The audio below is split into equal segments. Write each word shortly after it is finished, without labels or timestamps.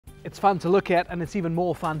It's fun to look at and it's even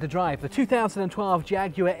more fun to drive. The 2012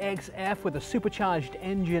 Jaguar XF with a supercharged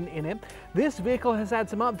engine in it. This vehicle has had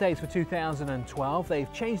some updates for 2012.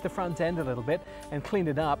 They've changed the front end a little bit and cleaned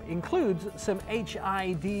it up. Includes some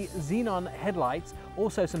HID xenon headlights,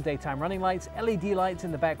 also some daytime running lights, LED lights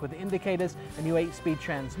in the back with indicators, a new 8-speed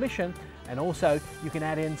transmission, and also you can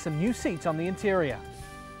add in some new seats on the interior.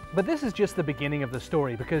 But this is just the beginning of the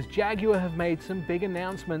story, because Jaguar have made some big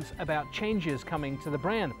announcements about changes coming to the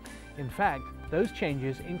brand. In fact, those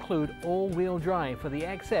changes include all-wheel drive for the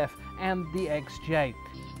XF and the XJ.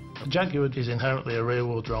 The Jaguar is inherently a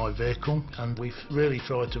rear-wheel drive vehicle, and we've really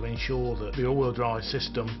tried to ensure that the all-wheel drive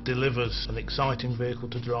system delivers an exciting vehicle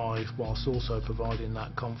to drive whilst also providing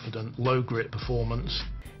that confident low-grip performance.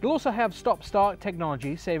 It'll also have stop-start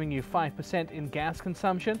technology, saving you 5% in gas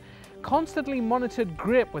consumption. Constantly monitored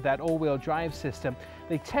grip with that all-wheel drive system.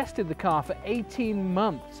 They tested the car for 18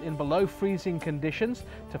 months in below freezing conditions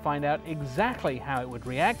to find out exactly how it would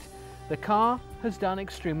react. The car has done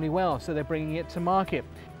extremely well, so they're bringing it to market.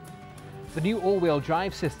 The new all-wheel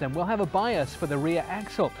drive system will have a bias for the rear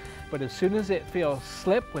axle, but as soon as it feels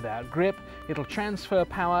slip without grip, it'll transfer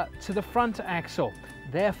power to the front axle.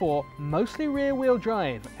 Therefore, mostly rear-wheel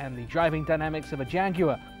drive and the driving dynamics of a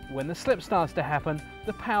Jaguar. When the slip starts to happen,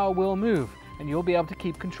 the power will move and you'll be able to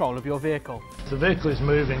keep control of your vehicle. The vehicle is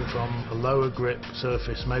moving from a lower grip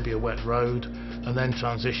surface, maybe a wet road, and then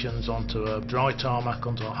transitions onto a dry tarmac,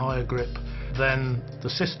 onto a higher grip. Then the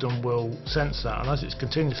system will sense that, and as it's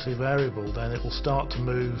continuously variable, then it will start to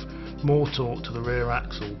move more torque to the rear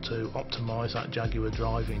axle to optimise that Jaguar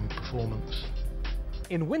driving performance.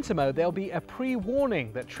 In winter mode, there'll be a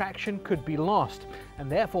pre-warning that traction could be lost,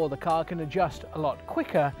 and therefore the car can adjust a lot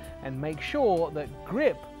quicker and make sure that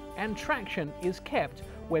grip and traction is kept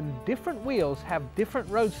when different wheels have different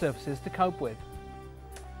road surfaces to cope with.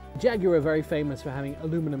 Jaguar are very famous for having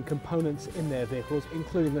aluminum components in their vehicles,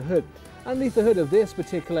 including the hood. Underneath the hood of this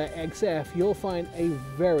particular XF, you'll find a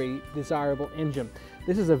very desirable engine.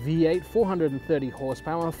 This is a V8, 430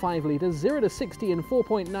 horsepower, 5 litres, 0 to 60 in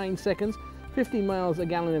 4.9 seconds, 15 miles a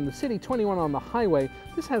gallon in the city, 21 on the highway.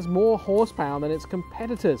 This has more horsepower than its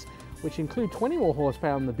competitors, which include 20 more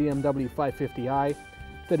horsepower in the BMW 550i,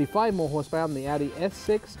 35 more horsepower than the Audi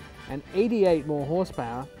S6, and 88 more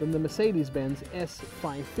horsepower than the Mercedes-Benz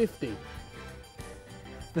S550.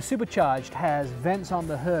 The Supercharged has vents on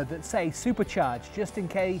the hood that say Supercharged, just in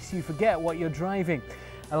case you forget what you're driving.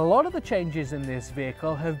 A lot of the changes in this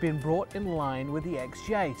vehicle have been brought in line with the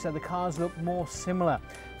XJ, so the cars look more similar.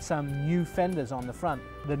 Some new fenders on the front,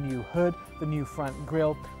 the new hood, the new front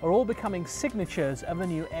grille are all becoming signatures of the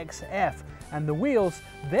new XF. And the wheels,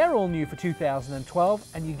 they're all new for 2012,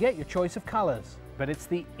 and you get your choice of colours. But it's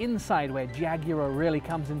the inside where Jaguar really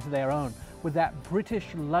comes into their own, with that British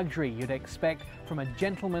luxury you'd expect from a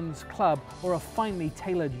gentleman's club or a finely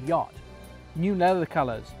tailored yacht. New leather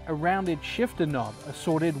colours, a rounded shifter knob,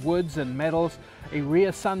 assorted woods and metals, a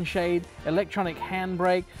rear sunshade, electronic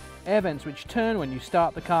handbrake, air vents which turn when you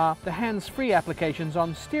start the car, the hands-free applications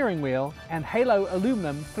on steering wheel, and halo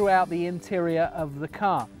aluminum throughout the interior of the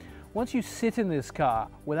car. Once you sit in this car,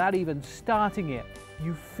 without even starting it,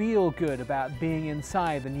 you feel good about being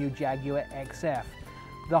inside the new Jaguar XF.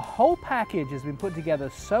 The whole package has been put together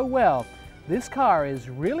so well, this car is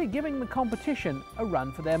really giving the competition a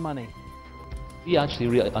run for their money. We actually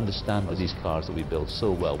really understand these cars that we build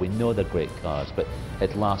so well. We know they're great cars, but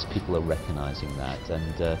at last people are recognising that,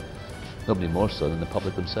 and nobody more so than the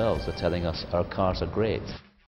public themselves are telling us our cars are great.